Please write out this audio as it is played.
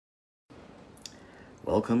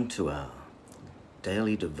Welcome to our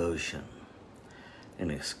daily devotion, an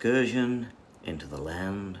excursion into the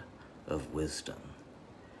land of wisdom.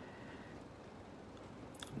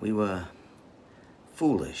 We were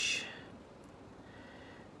foolish,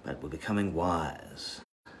 but we're becoming wise.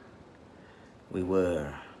 We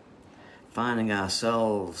were finding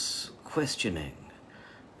ourselves questioning,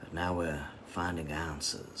 but now we're finding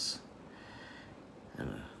answers.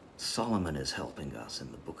 And Solomon is helping us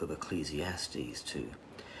in the book of Ecclesiastes to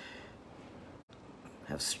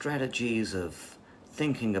have strategies of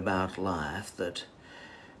thinking about life that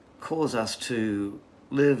cause us to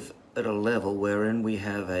live at a level wherein we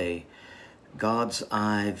have a God's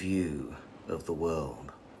eye view of the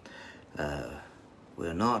world.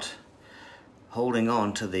 We're not holding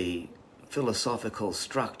on to the philosophical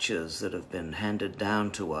structures that have been handed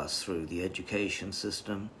down to us through the education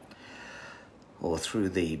system, or through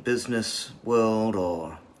the business world,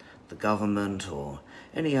 or the government, or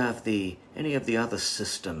any of the other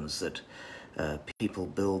systems that people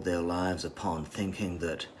build their lives upon, thinking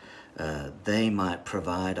that they might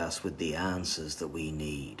provide us with the answers that we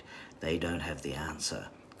need. They don't have the answer.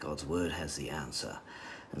 God's word has the answer.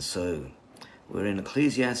 And so we're in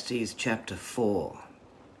Ecclesiastes chapter 4.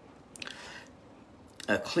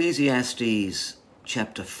 Ecclesiastes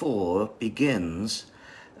chapter 4 begins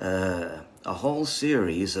a whole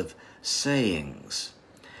series of sayings,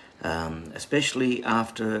 especially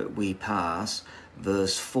after we pass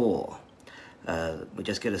verse 4. We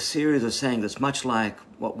just get a series of sayings that's much like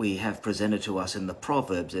what we have presented to us in the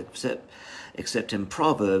Proverbs, except in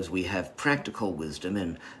Proverbs we have practical wisdom.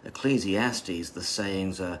 In Ecclesiastes, the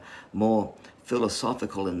sayings are more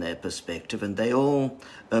philosophical in their perspective, and they all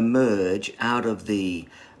emerge out of the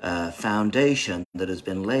foundation that has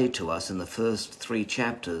been laid to us in the first 3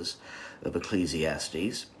 chapters of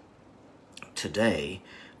Ecclesiastes. Today,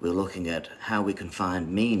 we're looking at how we can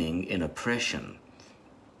find meaning in oppression,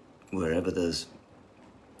 wherever there's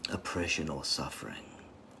oppression or suffering.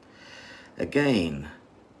 Again,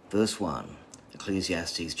 verse 1,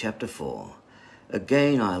 Ecclesiastes chapter 4,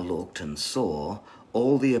 "Again I looked and saw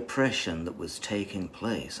all the oppression that was taking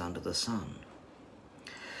place under the sun.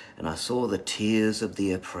 And I saw the tears of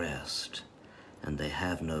the oppressed, and they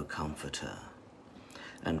have no comforter.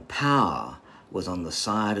 And power was on the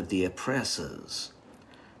side of the oppressors,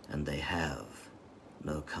 and they have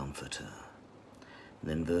no comforter."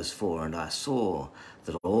 And then verse 4, "And I saw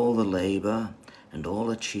that all the labor and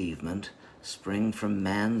all achievement spring from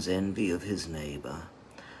man's envy of his neighbor,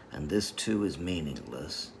 and this too is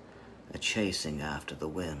meaningless, a chasing after the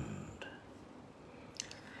wind."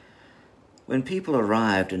 When people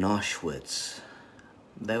arrived in Auschwitz,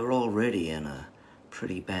 they were already in a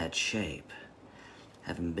pretty bad shape.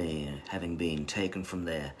 Having been taken from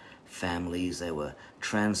their families, they were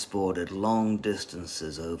transported long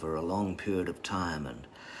distances over a long period of time, and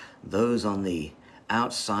those on the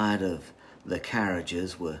outside of the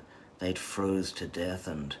carriages they'd froze to death,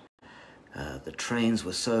 and the trains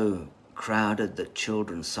were so crowded that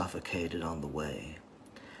children suffocated on the way.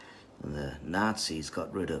 The Nazis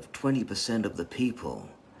got rid of 20% of the people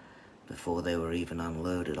before they were even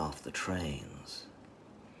unloaded off the trains.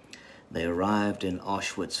 They arrived in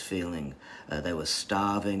Auschwitz feeling they were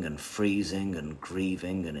starving and freezing and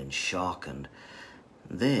grieving and in shock, and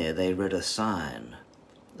there they read a sign.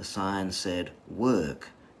 The sign said, "Work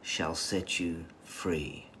shall set you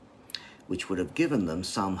free," which would have given them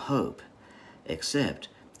some hope, except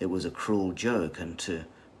it was a cruel joke, and to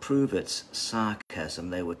prove its sarcasm,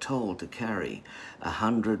 they were told to carry a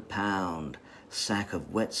 100-pound sack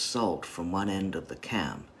of wet salt from one end of the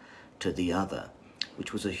camp to the other,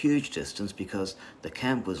 which was a huge distance because the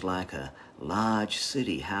camp was like a large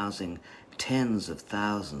city housing tens of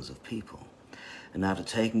thousands of people. And after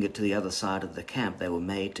taking it to the other side of the camp, they were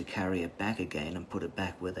made to carry it back again and put it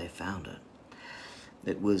back where they found it.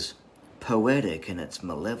 It was poetic in its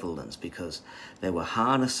malevolence because they were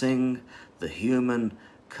harnessing the human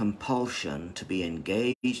compulsion to be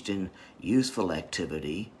engaged in useful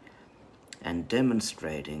activity and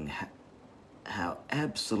demonstrating how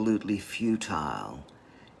absolutely futile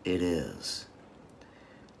it is.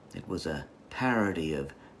 It was a parody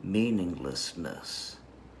of meaninglessness,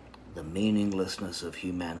 the meaninglessness of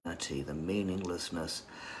humanity, the meaninglessness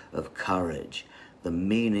of courage, the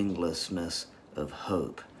meaninglessness of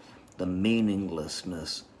hope, the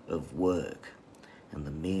meaninglessness of work, and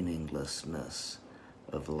the meaninglessness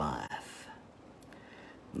of life.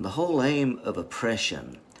 And the whole aim of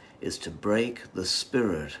oppression is to break the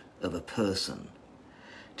spirit of a person,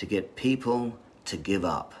 to get people to give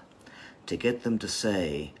up, to get them to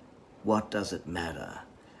say, "What does it matter?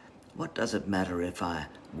 What does it matter if I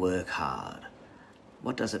work hard?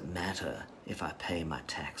 What does it matter if I pay my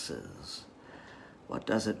taxes? What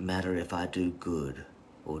does it matter if I do good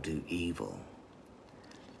or do evil?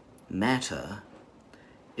 Matter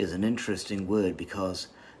is an interesting word because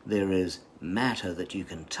there is matter that you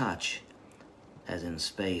can touch, as in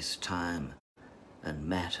space, time, and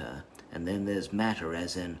matter, and then there's matter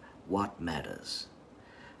as in what matters.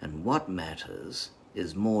 And what matters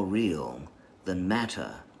is more real than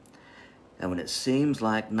matter. And when it seems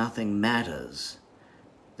like nothing matters,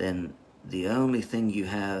 then the only thing you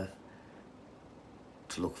have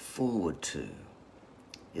to look forward to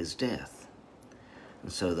is death.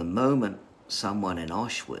 And so the moment someone in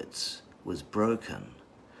Auschwitz was broken,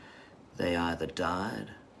 they either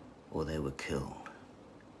died or they were killed.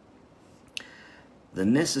 The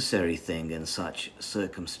necessary thing in such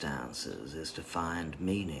circumstances is to find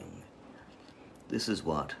meaning. This is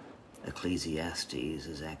what Ecclesiastes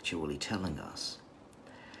is actually telling us.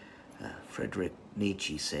 Friedrich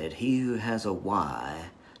Nietzsche said, "He who has a why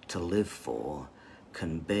to live for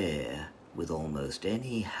can bear with almost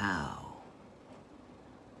any how."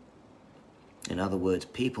 In other words,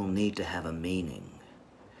 people need to have a meaning.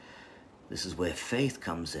 This is where faith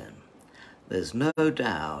comes in. There's no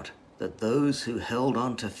doubt that those who held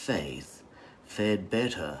on to faith fared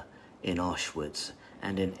better in Auschwitz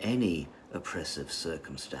and in any oppressive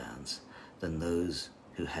circumstance than those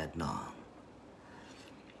who had not.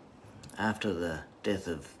 After the death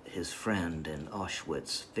of his friend in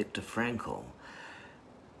Auschwitz, Viktor Frankl,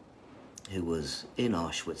 who was in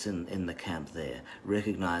Auschwitz, in the camp there,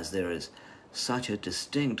 recognized there is such a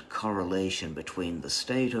distinct correlation between the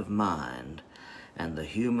state of mind and the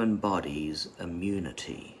human body's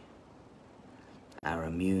immunity, our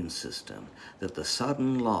immune system, that the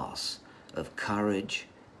sudden loss of courage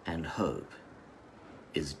and hope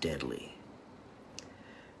is deadly.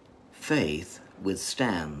 Faith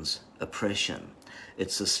withstands oppression.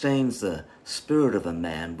 It sustains the spirit of a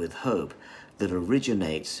man with hope that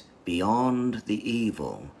originates beyond the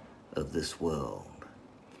evil of this world.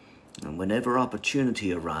 And whenever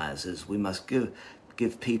opportunity arises, we must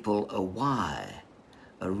give people a why,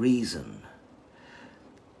 a reason,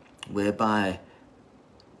 whereby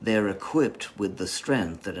they're equipped with the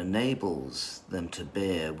strength that enables them to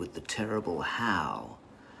bear with the terrible how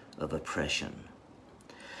of oppression.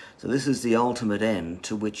 So this is the ultimate end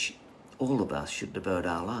to which all of us should devote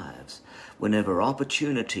our lives. Whenever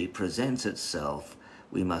opportunity presents itself,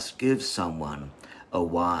 we must give someone a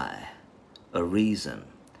why, a reason.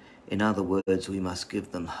 In other words, we must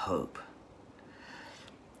give them hope.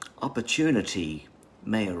 Opportunity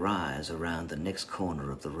may arise around the next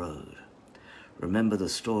corner of the road. Remember the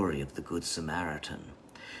story of the Good Samaritan.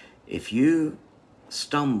 If you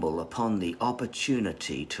stumble upon the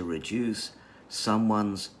opportunity to reduce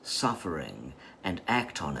someone's suffering and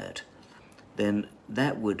act on it, then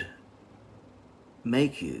that would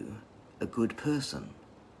make you a good person.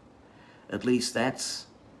 At least that's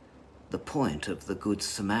the point of the Good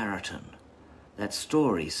Samaritan. That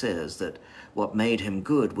story says that what made him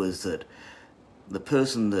good was that the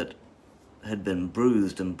person that had been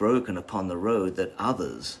bruised and broken upon the road that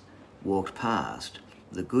others walked past,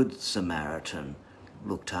 the Good Samaritan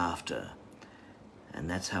looked after. And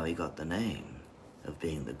that's how he got the name of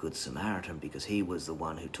being the Good Samaritan, because he was the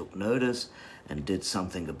one who took notice and did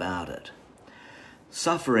something about it.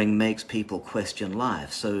 Suffering makes people question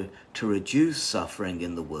life, so to reduce suffering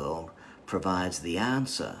in the world provides the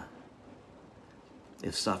answer.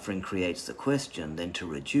 If suffering creates the question, then to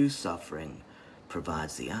reduce suffering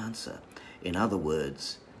provides the answer. In other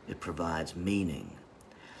words, it provides meaning.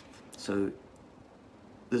 So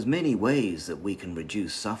there's many ways that we can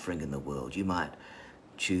reduce suffering in the world. You might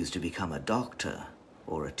choose to become a doctor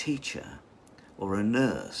or a teacher or a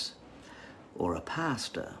nurse or a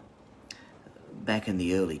pastor. Back in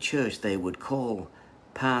the early church, they would call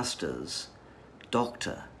pastors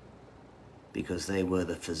doctor because they were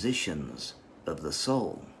the physicians of the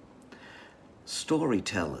soul.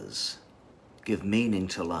 Storytellers give meaning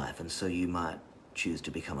to life, and so you might choose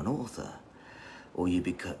to become an author, or you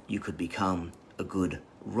could become a good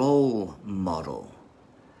role model,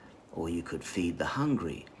 or you could feed the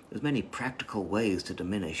hungry. There's many practical ways to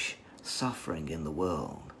diminish suffering in the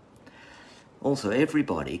world. Also,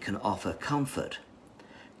 everybody can offer comfort.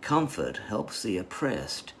 Comfort helps the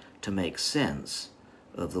oppressed to make sense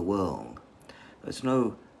of the world. It's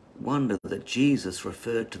no wonder that Jesus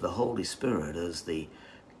referred to the Holy Spirit as the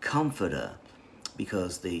Comforter,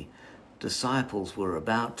 because the disciples were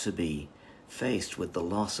about to be faced with the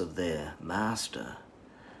loss of their master.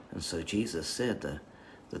 And so Jesus said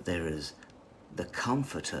that there is the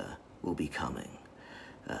Comforter will be coming.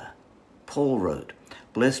 Paul wrote,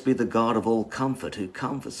 Blessed be the God of all comfort, who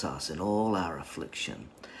comforts us in all our affliction,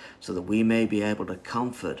 so that we may be able to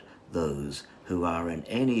comfort those who are in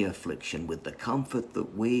any affliction with the comfort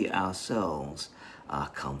that we ourselves are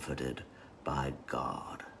comforted by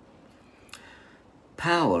God.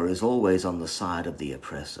 Power is always on the side of the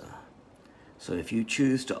oppressor. So if you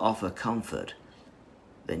choose to offer comfort,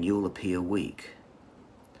 then you'll appear weak,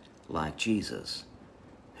 like Jesus,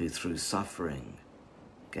 who through suffering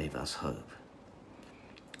gave us hope.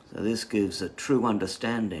 So this gives a true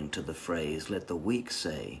understanding to the phrase, let the weak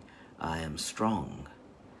say, I am strong.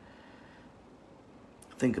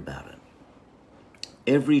 Think about it.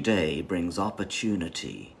 Every day brings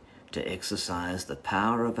opportunity to exercise the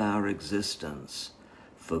power of our existence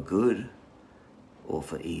for good or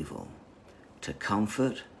for evil, to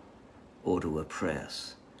comfort or to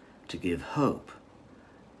oppress, to give hope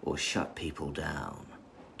or shut people down,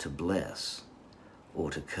 to bless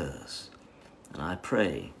or to curse. And I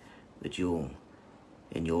pray that you'll,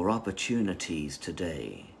 in your opportunities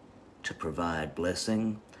today to provide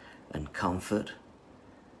blessing and comfort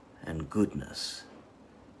and goodness,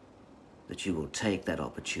 that you will take that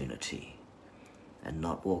opportunity and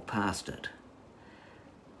not walk past it,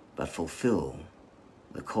 but fulfill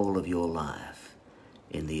the call of your life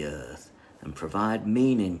in the earth and provide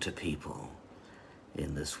meaning to people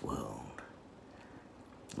in this world.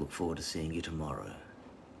 Look forward to seeing you tomorrow.